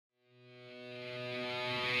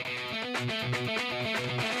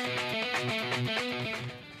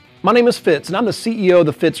My name is Fitz, and I'm the CEO of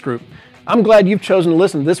the Fitz Group. I'm glad you've chosen to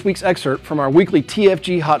listen to this week's excerpt from our weekly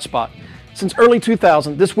TFG Hotspot. Since early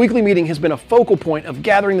 2000, this weekly meeting has been a focal point of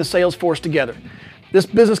gathering the sales force together. This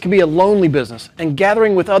business can be a lonely business, and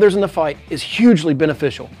gathering with others in the fight is hugely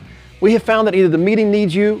beneficial. We have found that either the meeting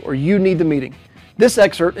needs you or you need the meeting. This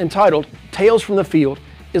excerpt, entitled Tales from the Field,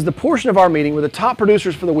 is the portion of our meeting where the top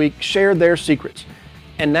producers for the week share their secrets.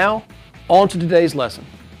 And now, on to today's lesson.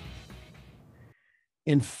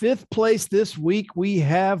 In fifth place this week, we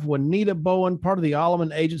have Juanita Bowen, part of the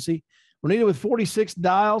Alleman Agency. Juanita with 46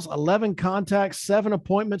 dials, 11 contacts, 7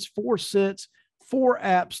 appointments, 4 sits, 4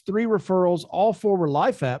 apps, 3 referrals, all 4 were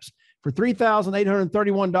life apps for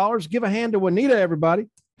 $3,831. Give a hand to Juanita, everybody.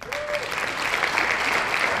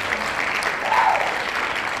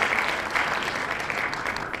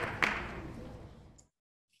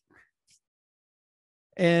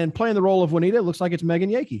 And playing the role of Juanita, it looks like it's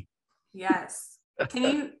Megan Yakey. Yes.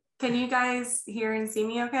 Can you guys hear and see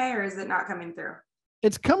me okay, or is it not coming through?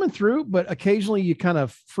 It's coming through, but occasionally you kind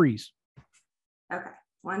of freeze. Okay,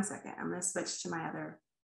 1 second. I'm going to switch to my other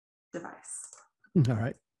device. All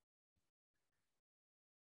right.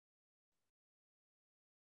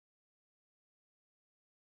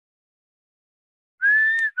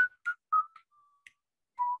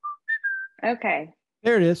 Okay.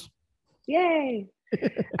 There it is. Yay.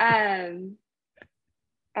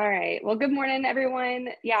 All right. Well, good morning, everyone.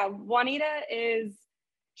 Yeah, Juanita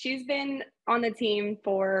she's been on the team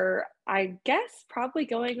for, I guess, probably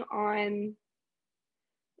going on,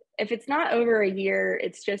 if it's not over a year,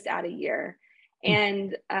 it's just at a year.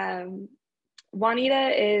 And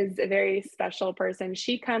Juanita is a very special person.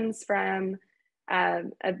 She comes from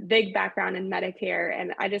a big background in Medicare,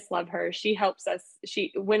 and I just love her. She helps us.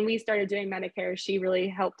 When we started doing Medicare, she really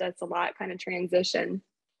helped us a lot kind of transition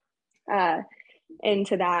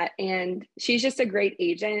into that. And she's just a great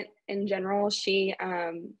agent in general. She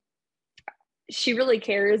really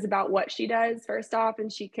cares about what she does, first off,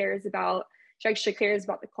 and she actually cares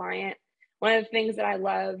about the client. One of the things that I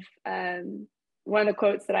love, one of the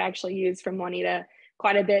quotes that I actually use from Juanita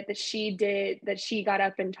quite a bit that she got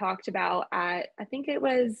up and talked about at, I think it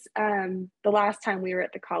was the last time we were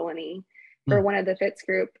at the Colony for one of the Fitz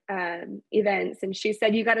Group events. And she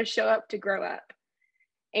said, you got to show up to grow up.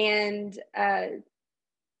 And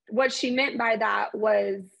what she meant by that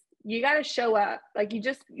was you got to show up. Like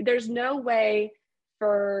there's no way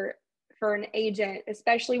for an agent,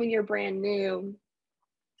 especially when you're brand new,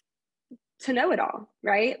 to know it all,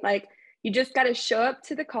 right? Like you just got to show up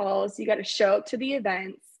to the calls. You got to show up to the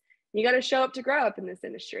events. You got to show up to grow up in this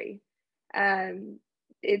industry.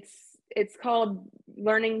 It's called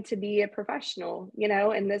learning to be a professional,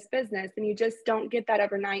 in this business. And you just don't get that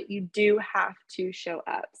overnight. You do have to show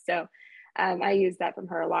up. So I use that from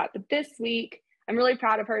her a lot. But this week, I'm really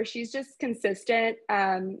proud of her. She's just consistent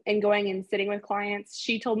in going and sitting with clients.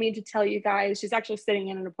 She told me to tell you guys, she's actually sitting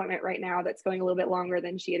in an appointment right now that's going a little bit longer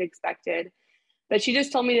than she had expected. But she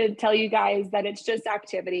just told me to tell you guys that it's just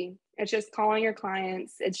activity. It's just calling your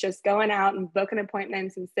clients. It's just going out and booking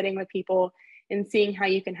appointments and sitting with people and seeing how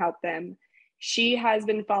you can help them. She has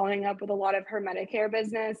been following up with a lot of her Medicare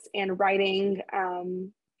business and writing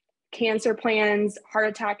cancer plans, heart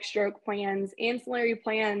attack, stroke plans, ancillary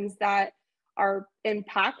plans that are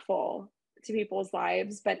impactful to people's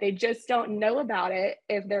lives, but they just don't know about it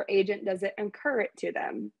if their agent doesn't incur it to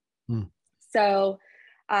them. So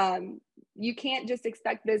you can't just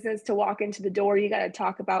expect business to walk into the door. You got to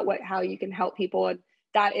talk about how you can help people. And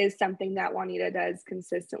that is something that Juanita does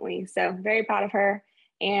consistently. So very proud of her.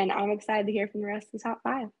 And I'm excited to hear from the rest of the top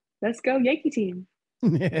 5. Let's go, Yakey team.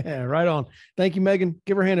 Yeah, right on. Thank you, Megan.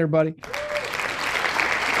 Give her a hand, everybody.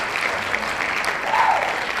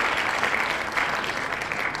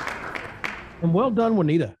 And well done,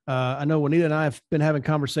 Juanita. I know Juanita and I have been having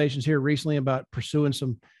conversations here recently about pursuing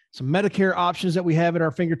some Medicare options that we have at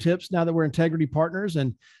our fingertips now that we're Integrity partners.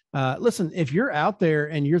 And listen, if you're out there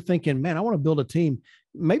and you're thinking, man, I want to build a team,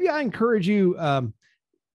 maybe I encourage you.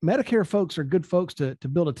 Medicare folks are good folks to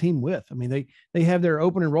build a team with. I mean, they have their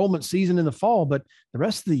open enrollment season in the fall, but the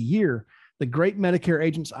rest of the year, the great Medicare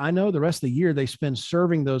agents I know, the rest of the year, they spend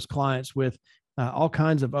serving those clients with all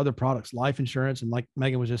kinds of other products, life insurance. And like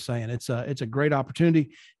Megan was just saying, it's a great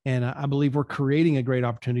opportunity. And I believe we're creating a great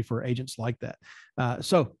opportunity for agents like that.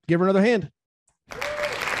 So give her another hand.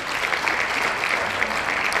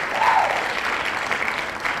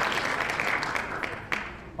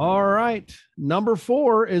 All right. Number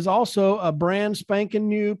 4 is also a brand spanking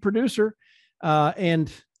new producer.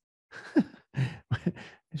 And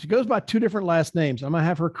she goes by 2 different last names. I'm going to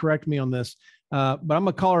have her correct me on this. but I'm going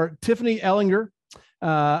to call her Tiffany Ellinger,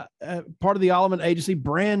 part of the Olivan Agency,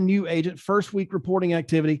 brand new agent, first week reporting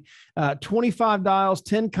activity, 25 dials,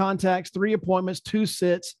 10 contacts, 3 appointments, 2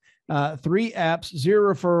 sits, 3 apps,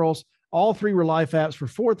 0 referrals. All 3 were life apps for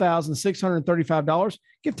 $4,635.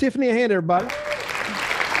 Give Tiffany a hand, everybody.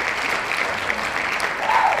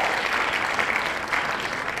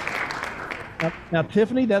 Now,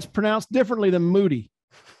 Tiffany, that's pronounced differently than Moody.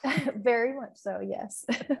 Very much so, yes.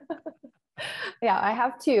 Yeah, I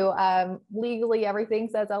have 2. Legally, everything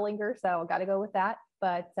says Ellinger, so got to go with that,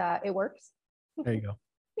 but it works. There you go.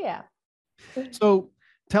 Yeah. So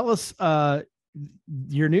tell us,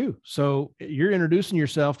 you're new. So you're introducing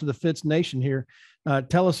yourself to the Fitz Nation here.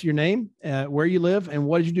 Tell us your name, where you live, and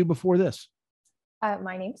what did you do before this?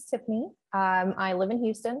 My name's Tiffany. I live in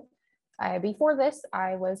Houston. Before this,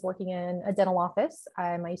 I was working in a dental office.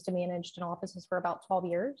 I used to manage dental offices for about 12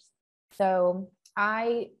 years. So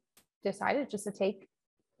I decided just to take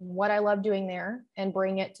what I love doing there and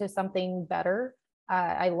bring it to something better.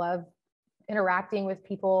 I love interacting with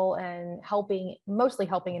people and mostly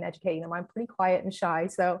helping and educating them. I'm pretty quiet and shy.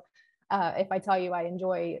 So if I tell you I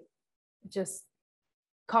enjoy just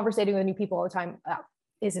conversating with new people all the time,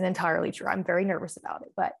 isn't entirely true. I'm very nervous about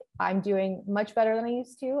it, but I'm doing much better than I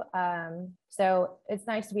used to. So it's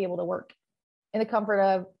nice to be able to work in the comfort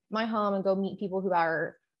of my home and go meet people who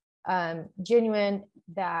are genuine,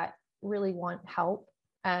 that really want help.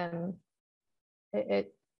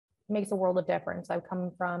 It makes a world of difference. I've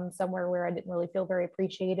come from somewhere where I didn't really feel very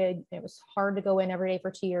appreciated. It was hard to go in every day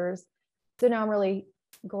for 2 years. So now I'm really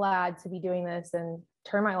glad to be doing this and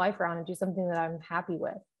turn my life around and do something that I'm happy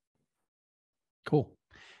with. Cool.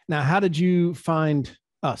 Now, how did you find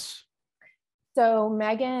us? So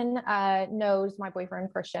Megan knows my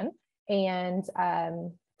boyfriend, Christian, and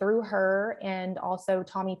through her and also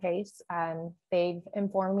Tommy Pace, they've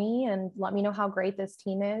informed me and let me know how great this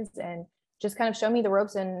team is and just kind of show me the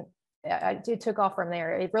ropes, and it took off from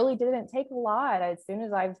there. It really didn't take a lot. As soon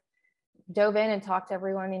as I've dove in and talked to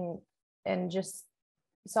everyone and just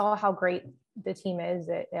saw how great the team is,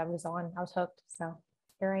 I was hooked. So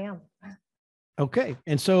here I am. Okay.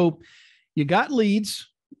 And so you got leads.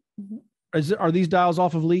 Mm-hmm. Are these dials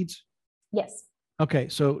off of leads? Yes. Okay.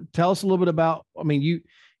 So tell us a little bit about,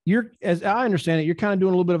 you're, as I understand it, you're kind of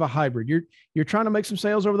doing a little bit of a hybrid. You're trying to make some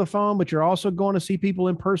sales over the phone, but you're also going to see people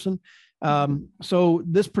in person. So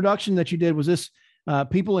this production that you did, was this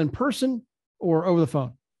people in person or over the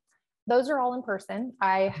phone? Those are all in person.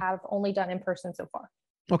 I have only done in person so far.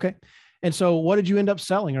 Okay. And so what did you end up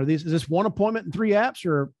selling? Is this 1 appointment and 3 apps,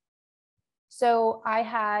 or? So I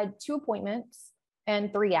had 2 appointments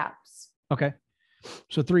and 3 apps. Okay.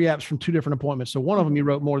 So 3 apps from 2 different appointments. So one of them you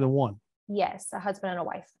wrote more than 1. Yes. A husband and a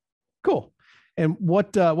wife. Cool. And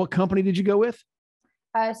what company did you go with?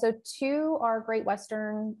 So 2 are Great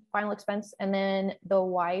Western Final Expense. And then the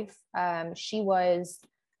wife, she was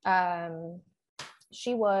Mutual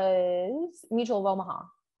of Omaha.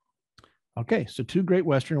 Okay. So 2 Great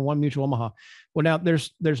Western and 1 Mutual Omaha. Well, now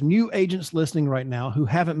there's new agents listening right now who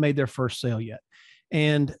haven't made their first sale yet.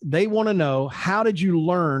 And they want to know, how did you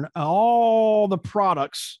learn all the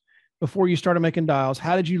products before you started making dials?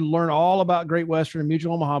 How did you learn all about Great Western and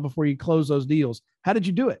Mutual Omaha before you closed those deals? How did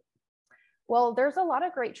you do it? Well, there's a lot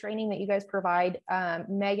of great training that you guys provide.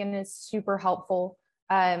 Megan is super helpful.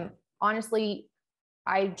 Honestly,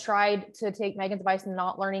 I tried to take Megan's advice and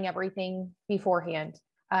not learning everything beforehand.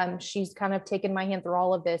 She's kind of taken my hand through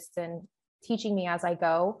all of this and teaching me as I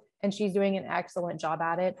go, and she's doing an excellent job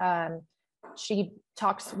at it. She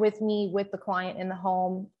talks with me, with the client in the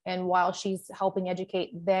home, and while she's helping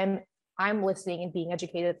educate them, I'm listening and being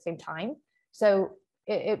educated at the same time. So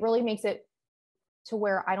it really makes it to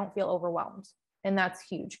where I don't feel overwhelmed. And that's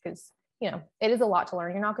huge because, it is a lot to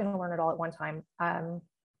learn. You're not going to learn it all at one time.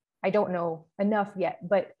 I don't know enough yet,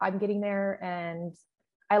 but I'm getting there, and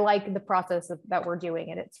I like the process that we're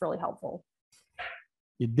doing, and it's really helpful.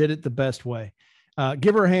 You did it the best way.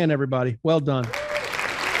 Give her a hand, everybody. Well done.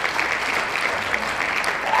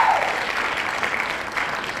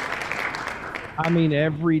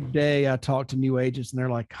 Every day I talk to new agents and they're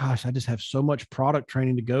like, gosh, I just have so much product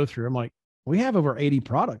training to go through. I'm like, we have over 80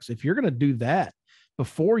 products. If you're going to do that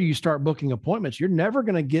before you start booking appointments, you're never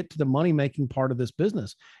going to get to the money-making part of this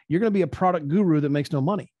business. You're going to be a product guru that makes no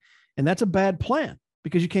money. And that's a bad plan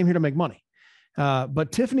because you came here to make money.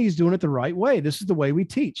 But Tiffany's doing it the right way. This is the way we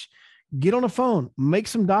teach. Get on a phone, make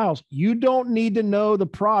some dials. You don't need to know the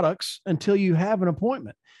products until you have an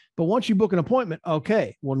appointment. But once you book an appointment,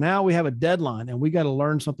 okay, well, now we have a deadline and we got to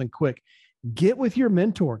learn something quick. Get with your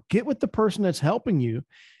mentor, get with the person that's helping you,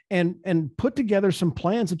 and put together some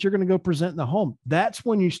plans that you're going to go present in the home. That's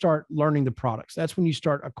when you start learning the products. That's when you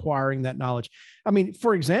start acquiring that knowledge. I mean,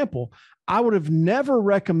 for example, I would have never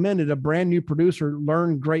recommended a brand new producer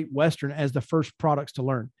learn Great Western as the first products to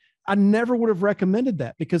learn. I never would have recommended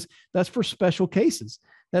that because that's for special cases.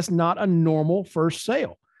 That's not a normal first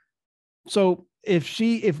sale. So if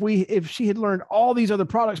she had learned all these other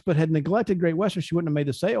products but had neglected Great Western, she wouldn't have made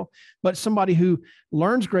the sale. But somebody who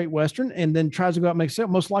learns Great Western and then tries to go out and make a sale,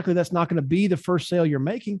 most likely that's not going to be the first sale you're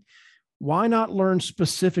making. Why not learn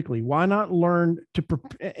specifically? Why not learn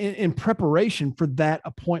in preparation for that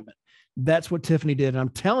appointment? That's what Tiffany did. And I'm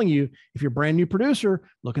telling you, if you're a brand new producer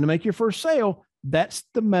looking to make your first sale, that's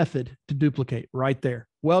the method to duplicate right there.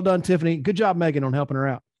 Well done, Tiffany. Good job, Megan, on helping her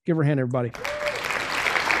out. Give her a hand, everybody.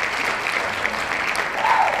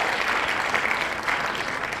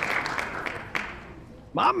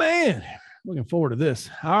 My man, looking forward to this.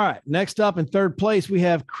 All right. Next up in third place, we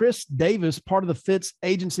have Chris Davis, part of the Fitz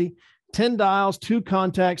agency. 10 dials, 2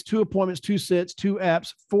 contacts, 2 appointments, 2 sits, 2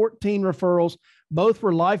 apps, 14 referrals. Both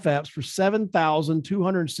were life apps for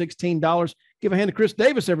 $7,216. Give a hand to Chris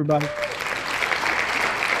Davis, everybody.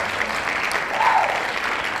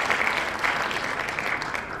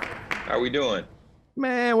 How we doing?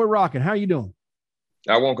 Man, we're rocking. How are you doing?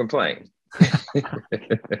 I won't complain.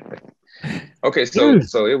 Okay,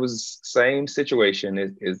 so it was same situation.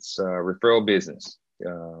 It's referral business.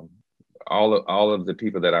 All of the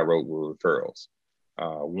people that I wrote were referrals.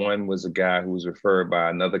 One was a guy who was referred by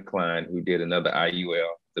another client who did another IUL.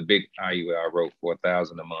 The big IUL I wrote for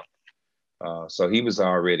 $1,000 a month. So he was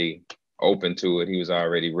already open to it. He was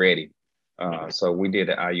already ready. So we did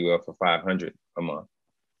an IUL for $500 a month.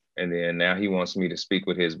 And then now he wants me to speak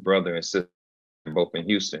with his brother and sister, both in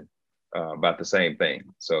Houston, about the same thing.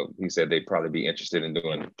 So he said they'd probably be interested in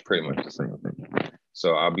doing pretty much the same thing.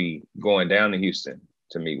 So I'll be going down to Houston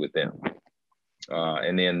to meet with them.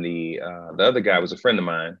 And then the other guy was a friend of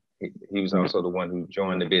mine. He was also the one who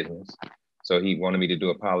joined the business. So he wanted me to do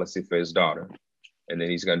a policy for his daughter. And then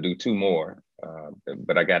he's going to do 2 more.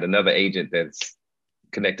 But I got another agent that's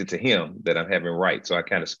connected to him that I'm having write. So I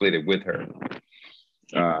kind of split it with her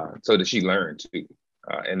so that she learned too.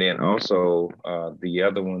 And then also the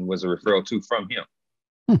other one was a referral too from him.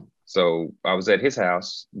 So I was at his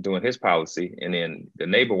house doing his policy, and then the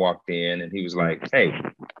neighbor walked in and he was like, "Hey,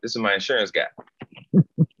 this is my insurance guy."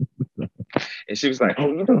 And she was like, "Oh,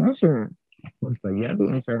 you do insurance?" I was like, "Yeah, I do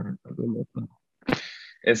insurance."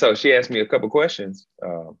 And so she asked me a couple questions.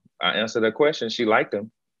 I answered her questions. She liked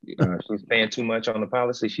them. She was paying too much on the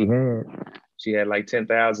policy she had. She had like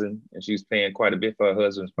 10,000 and she was paying quite a bit for her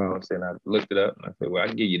husband's policy. And I looked it up and I said, well, I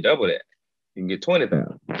can give you double that. You can get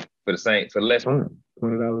 20,000 for less money,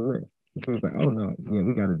 $20 less. She was like, oh no, yeah,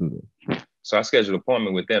 we got to do this. So I scheduled an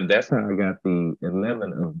appointment with them. That's how I got the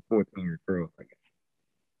 11 of 14 referrals I got.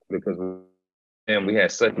 Because we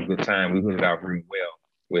had such a good time. We hit it out really well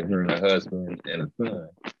with her and her husband and her son,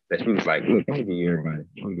 that she was like, look, I'm gonna give you everybody.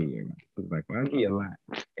 She was like, well, I'll give you a lot.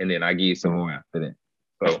 And then I give you some more after that.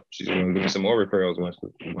 So she's gonna give me some more referrals once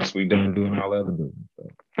we're done doing all the other business. So,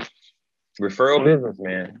 referral business,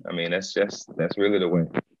 man. I mean, that's really the way.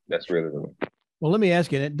 That's really the way. Well, let me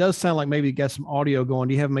ask you, and it does sound like maybe you got some audio going.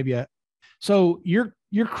 Do you have maybe so you're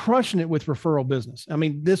crushing it with referral business. I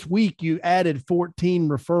mean, this week you added 14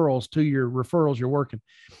 referrals to your referrals you're working.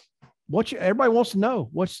 Everybody wants to know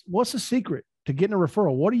what's the secret to getting a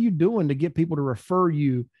referral? What are you doing to get people to refer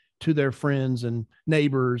you to their friends and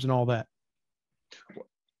neighbors and all that?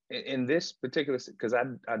 In this particular, because I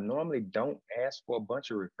normally don't ask for a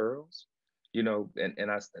bunch of referrals,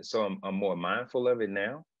 so I'm more mindful of it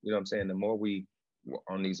now. You know what I'm saying? The more we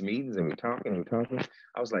on these meetings and we're talking,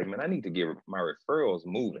 I was like, man, I need to get my referrals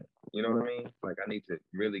moving. You know what I mean? Like I need to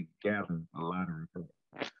really gather a lot of referrals.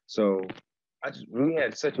 So we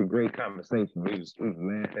had such a great conversation. We was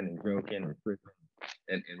laughing and joking and freaking.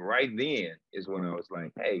 And right then is when I was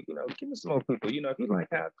like, hey, give me some more people. If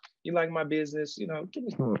you like my business, give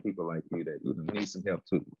me some more people like you that need some help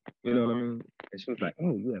too. You know what I mean? And she was like,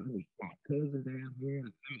 oh yeah, let me put my cousin down here.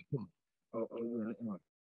 Let me put my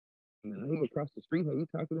neighbor across the street. How you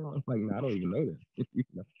talking to them? I'm like, no, I don't even know that.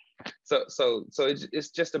 So it's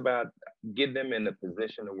just about getting them in a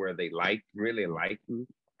position of where they really like you.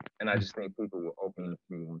 And I just think people will open up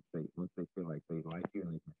to you once they feel like they like you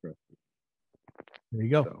and they can trust you. There you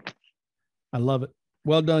go. So. I love it.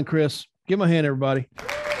 Well done, Chris. Give him a hand, everybody.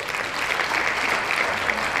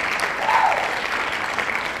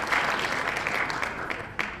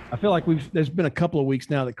 I feel like there's been a couple of weeks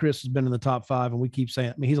now that Chris has been in the top 5, and we keep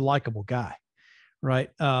saying, he's a likable guy, right?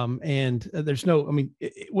 And there's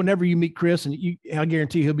whenever you meet Chris, and I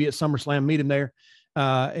guarantee he'll be at SummerSlam, meet him there.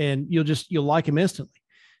 and you'll like him instantly.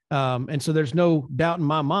 And so there's no doubt in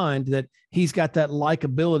my mind that he's got that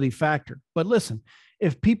likability factor. But listen,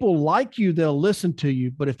 if people like you, they'll listen to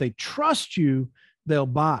you. But if they trust you, they'll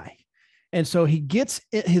buy. And so he gets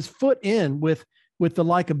his foot in with the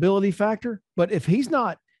likability factor. But if he's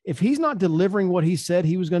not delivering what he said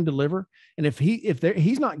he was going to deliver, and if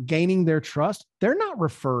he's not gaining their trust, they're not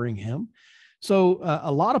referring him. So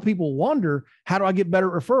a lot of people wonder, how do I get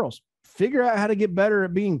better at referrals? Figure out how to get better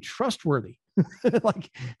at being trustworthy. Do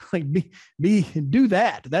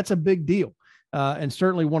that. That's a big deal. And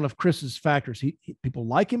certainly one of Chris's factors. People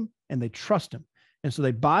like him and they trust him. And so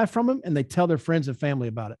they buy from him and they tell their friends and family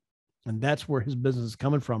about it. And that's where his business is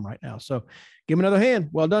coming from right now. So give him another hand.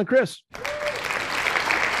 Well done, Chris.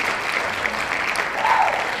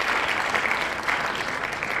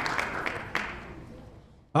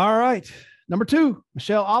 All right. Number 2,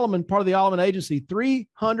 Michelle Alleman, part of the Alleman Agency,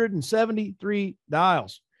 373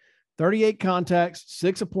 dials, 38 contacts,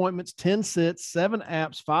 6 appointments, 10 sits, 7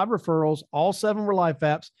 apps, 5 referrals. All 7 were life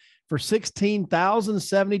apps for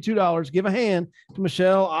 $16,072. Give a hand to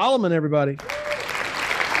Michelle Alleman, everybody.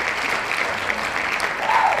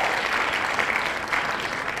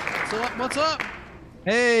 What's up?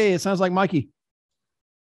 Hey, it sounds like Mikey.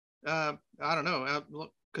 I don't know.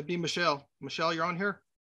 Could be Michelle. Michelle, you're on here?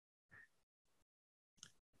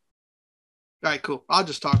 All right, cool. I'll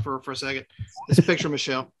just talk for her for a second. It's a picture of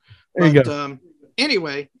Michelle. There you go.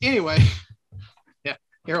 Anyway, yeah,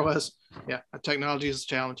 here it was. Yeah, technology is a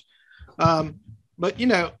challenge. But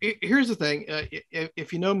here's the thing.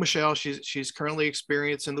 If you know Michelle, she's currently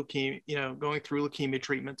experiencing leukemia, going through leukemia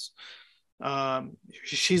treatments.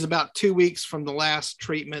 She's about 2 weeks from the last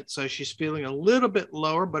treatment, so she's feeling a little bit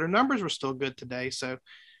lower, but her numbers were still good today. So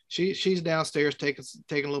she's downstairs taking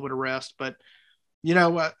a little bit of rest. But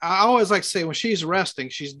I always like to say, when she's resting,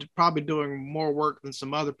 she's probably doing more work than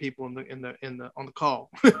some other people on the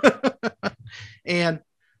call. And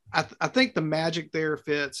I think the magic there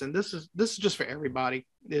fits, and this is just for everybody,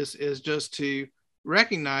 is just to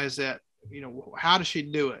recognize that, how does she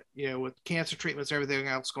do it? With cancer treatments, everything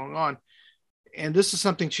else going on. And this is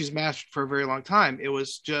something she's mastered for a very long time. It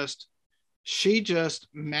was just, she just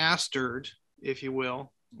mastered, if you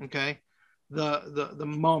will, okay, the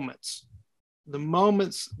moments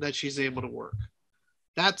that she's able to work.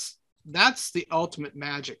 That's the ultimate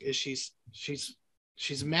magic, is she's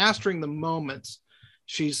mastering the moments.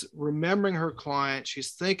 She's remembering her client.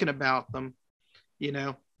 She's thinking about them,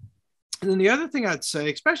 And then the other thing I'd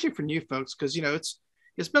say, especially for new folks, because,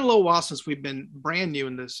 it's been a little while since we've been brand new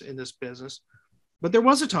in this business, but there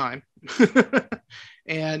was a time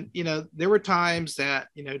and, there were times that,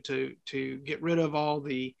 to get rid of all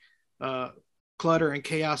the clutter and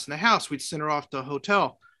chaos in the house, we'd send her off to a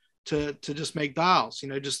hotel to just make dials,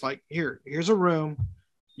 just like, here's a room,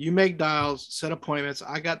 you make dials, set appointments.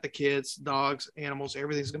 I got the kids, dogs, animals,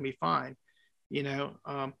 everything's going to be fine,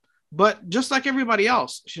 but just like everybody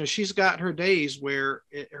else, she's got her days where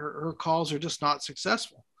her calls are just not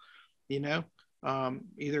successful, either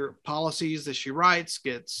policies that she writes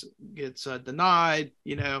gets denied,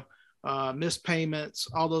 missed payments,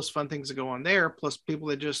 all those fun things that go on there, plus people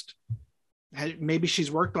that just maybe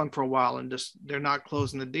she's worked on for a while and just they're not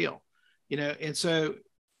closing the deal, and so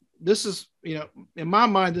this is, in my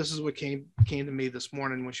mind, this is what came to me this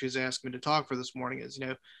morning when she was asking me to talk for this morning is,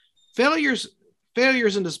 failures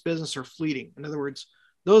in this business are fleeting. In other words,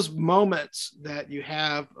 those moments that you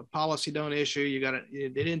have a policy don't issue, they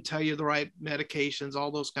didn't tell you the right medications,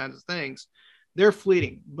 all those kinds of things, they're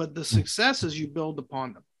fleeting, but the successes you build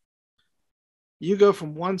upon them. You go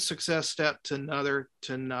from one success step to another,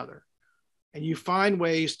 and you find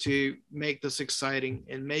ways to make this exciting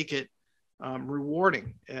and make it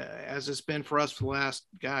rewarding, as it's been for us for the last,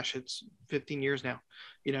 it's 15 years now,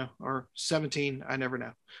 or 17, I never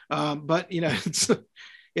know. But it's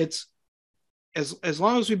as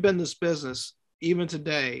long as we've been in this business, even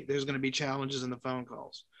today, there's going to be challenges in the phone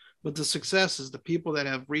calls, but the success is the people that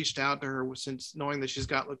have reached out to her since knowing that she's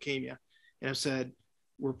got leukemia and have said,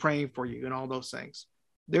 we're praying for you, and all those things.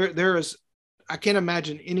 There is, I can't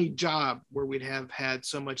imagine any job where we'd have had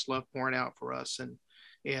so much love pouring out for us, and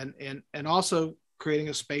also creating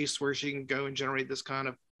a space where she can go and generate this kind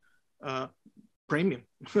of premium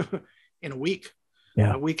in a week,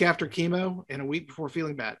 a week after chemo and a week before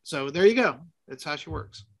feeling bad. So there you go. That's how she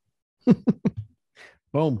works.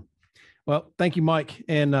 Boom. Well, thank you, Mike.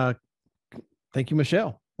 And thank you,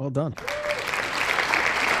 Michelle. Well done.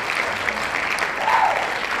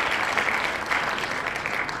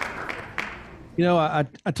 I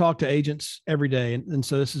talk to agents every day. And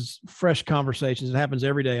so this is fresh conversations. It happens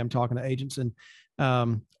every day. I'm talking to agents. And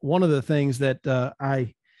One of the things that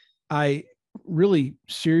I really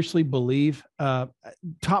seriously believe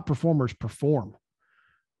top performers perform,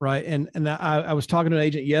 right? And I was talking to an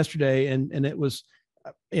agent yesterday, and it was,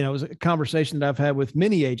 it was a conversation that I've had with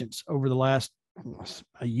many agents over the last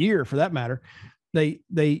a year, for that matter. I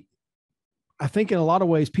think in a lot of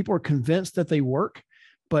ways, people are convinced that they work,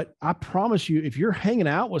 but I promise you, if you're hanging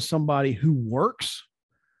out with somebody who works,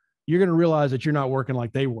 you're going to realize that you're not working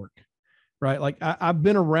like they work, right? Like I've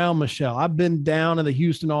been around Michelle. I've been down in the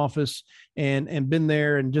Houston office and been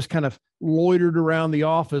there and just kind of loitered around the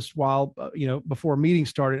office while, before a meeting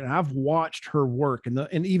started. And I've watched her work,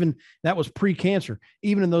 and even that was pre-cancer.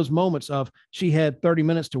 Even in those moments of she had 30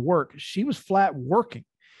 minutes to work, she was flat working.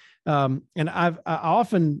 And I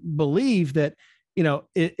often believe that,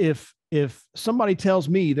 if somebody tells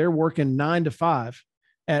me they're working 9 to 5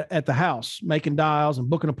 at the house, making dials and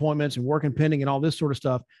booking appointments and working pending and all this sort of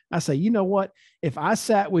stuff, I say, you know what? If I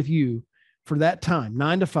sat with you for that time,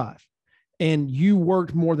 9 to 5, and you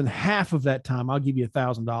worked more than half of that time, I'll give you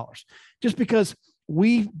 $1,000, just because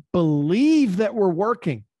we believe that we're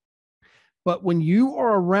working. But when you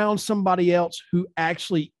are around somebody else who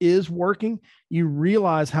actually is working, you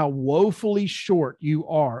realize how woefully short you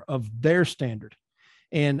are of their standard.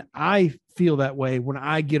 And I feel that way when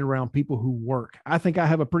I get around people who work. I think I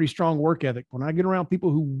have a pretty strong work ethic. When I get around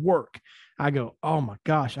people who work, I go, oh my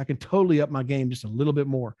gosh, I can totally up my game just a little bit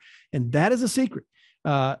more. And that is a secret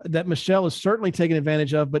that Michelle is certainly taking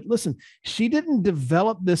advantage of. But listen, she didn't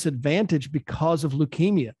develop this advantage because of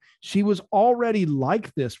leukemia. She was already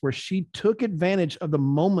like this, where she took advantage of the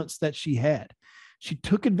moments that she had. She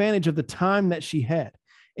took advantage of the time that she had.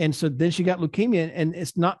 And so then she got leukemia, and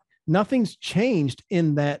nothing's changed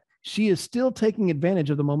in that. She is still taking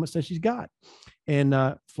advantage of the moments that she's got, and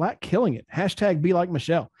flat killing it. Hashtag be like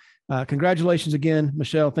Michelle. Congratulations again,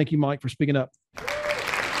 Michelle. Thank you, Mike, for speaking up.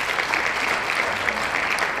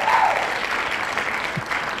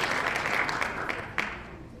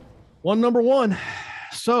 Number one.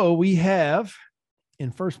 So we have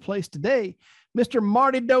in first place today, Mr.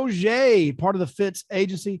 Marty Dozier, part of the Fitz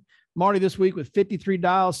agency. Marty this week with 53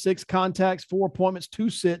 dials, 6 contacts, 4 appointments,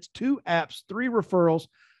 2 sits, 2 apps, 3 referrals,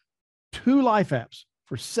 2 life apps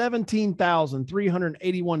for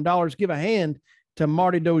 $17,381. Give a hand to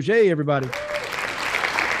Marty Dozier, everybody.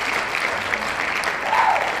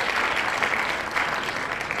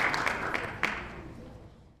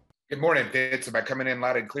 Good morning, Fitz. Am I coming in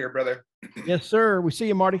loud and clear, brother? Yes, sir. We see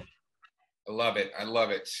you, Marty. I love it. I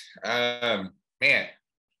love it. Man,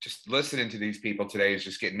 just listening to these people today is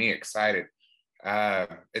just getting me excited.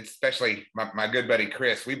 Especially my good buddy,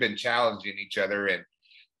 Chris. We've been challenging each other, and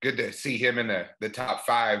good to see him in the top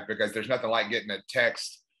 5, because there's nothing like getting a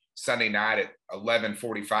text Sunday night at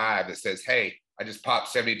 11:45 that says, hey, I just popped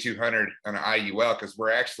 7,200 on an IUL, because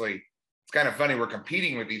it's kind of funny. We're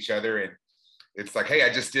competing with each other, and it's like, hey,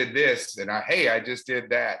 I just did this, and I just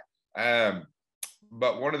did that.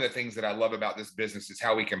 But one of the things that I love about this business is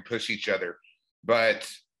how we can push each other. But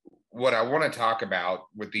what I want to talk about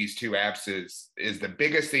with these 2 apps is the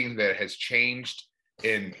biggest thing that has changed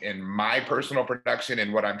in my personal production,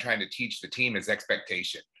 and what I'm trying to teach the team is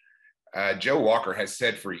expectation. Joe Walker has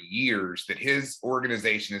said for years that his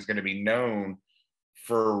organization is going to be known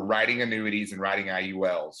for writing annuities and writing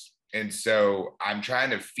IULs. And so I'm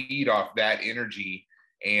trying to feed off that energy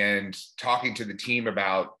and talking to the team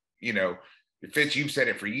about, Fitz, you've said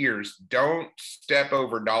it for years, don't step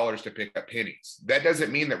over dollars to pick up pennies. That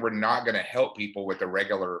doesn't mean that we're not going to help people with the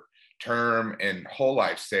regular term and whole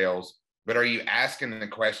life sales, but are you asking the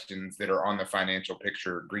questions that are on the financial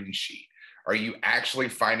picture green sheet? Are you actually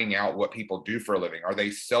finding out what people do for a living? Are they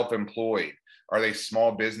self-employed? Are they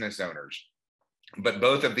small business owners? But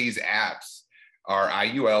both of these apps are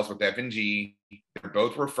IULs with F&G. They're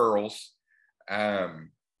both referrals.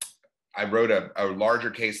 I wrote a larger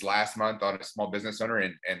case last month on a small business owner,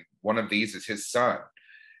 and one of these is his son.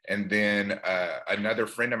 And then another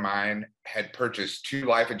friend of mine had purchased 2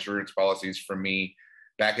 life insurance policies from me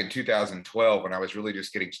back in 2012 when I was really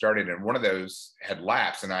just getting started. And one of those had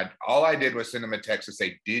lapsed. And all I did was send him a text to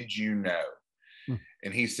say, did you know?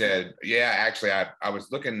 And he said, yeah, actually, I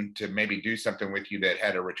was looking to maybe do something with you that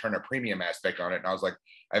had a return of premium aspect on it. And I was like,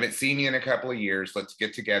 I haven't seen you in a couple of years. Let's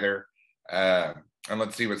get together and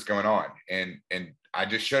let's see what's going on. And I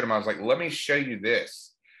just showed him, I was like, let me show you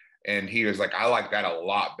this. And he was like, I like that a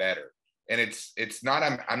lot better. And it's not,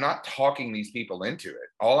 I'm not talking these people into it.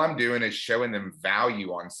 All I'm doing is showing them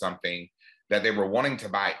value on something that they were wanting to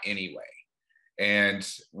buy anyway. And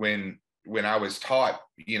when I was taught,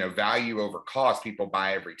 value over cost, people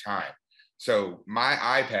buy every time. So my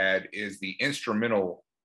iPad is the instrumental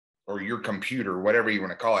or your computer, whatever you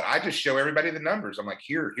want to call it. I just show everybody the numbers. I'm like,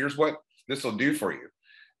 here's what this will do for you.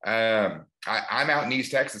 I'm out in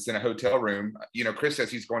East Texas in a hotel room. You know, Chris says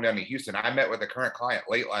he's going down to Houston. I met with a current client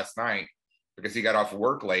late last night because he got off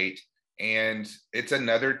work late, and it's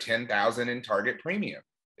another $10,000 in target premium.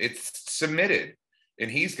 It's submitted, and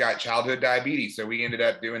he's got childhood diabetes. So we ended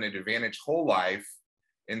up doing an Advantage Whole Life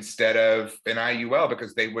instead of an IUL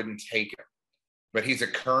because they wouldn't take him. But he's a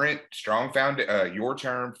current strong your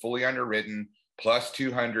term, fully underwritten, plus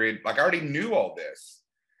 200. Like, I already knew all this.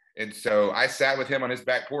 And so I sat with him on his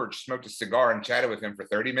back porch, smoked a cigar, and chatted with him for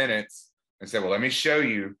 30 minutes and said, well, let me show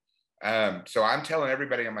you. So I'm telling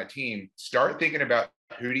everybody on my team, start thinking about,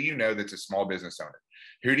 who do you know that's a small business owner?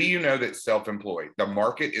 Who do you know that's self-employed? The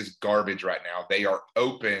market is garbage right now. They are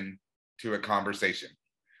open to a conversation.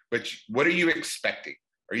 But what are you expecting?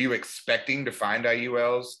 Are you expecting to find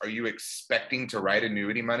IULs? Are you expecting to write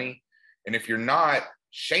annuity money? And if you're not,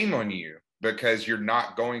 shame on you, because you're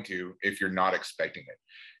not going to if you're not expecting it.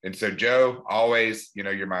 And so, Joe, always, you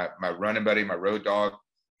know, you're my running buddy, my road dog.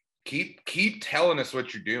 Keep telling us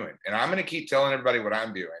what you're doing. And I'm going to keep telling everybody what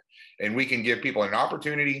I'm doing. And we can give people an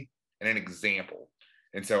opportunity and an example.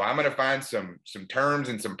 And so I'm going to find some terms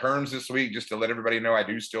and some perms this week just to let everybody know I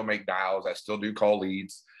do still make dials. I still do call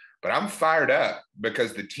leads. But I'm fired up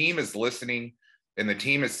because the team is listening and the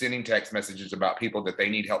team is sending text messages about people that they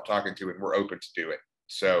need help talking to, and we're open to do it.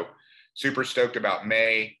 So super stoked about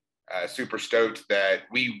May, super stoked that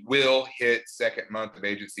we will hit second month of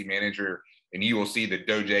agency manager, and you will see the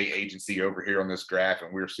Doje agency over here on this graph,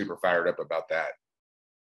 and we're super fired up about that.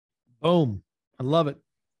 Boom. I love it.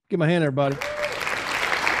 Give my hand, everybody.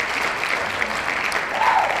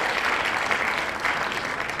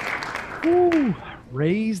 Woo.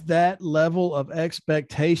 Raise that level of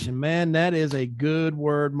expectation. Man, that is a good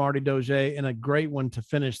word, Marty Doje, and a great one to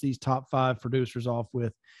finish these top 5 producers off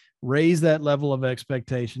with. Raise that level of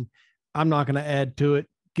expectation. I'm not going to add to it.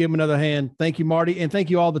 Give him another hand. Thank you, Marty, and thank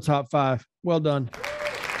you all the top 5. Well done.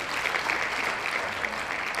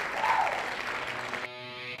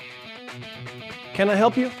 Can I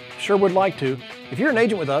help you? Sure would like to. If you're an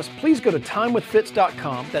agent with us, please go to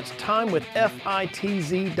timewithfitz.com. That's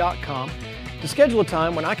timewithfitz.com to schedule a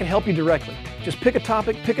time when I can help you directly. Just pick a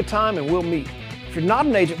topic, pick a time, and we'll meet. If you're not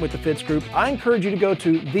an agent with the Fitz Group, I encourage you to go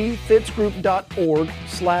to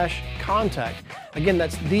thefitzgroup.org/contact. Again,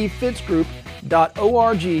 that's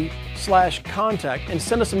thefitzgroup.org/contact, and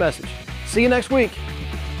send us a message. See you next week.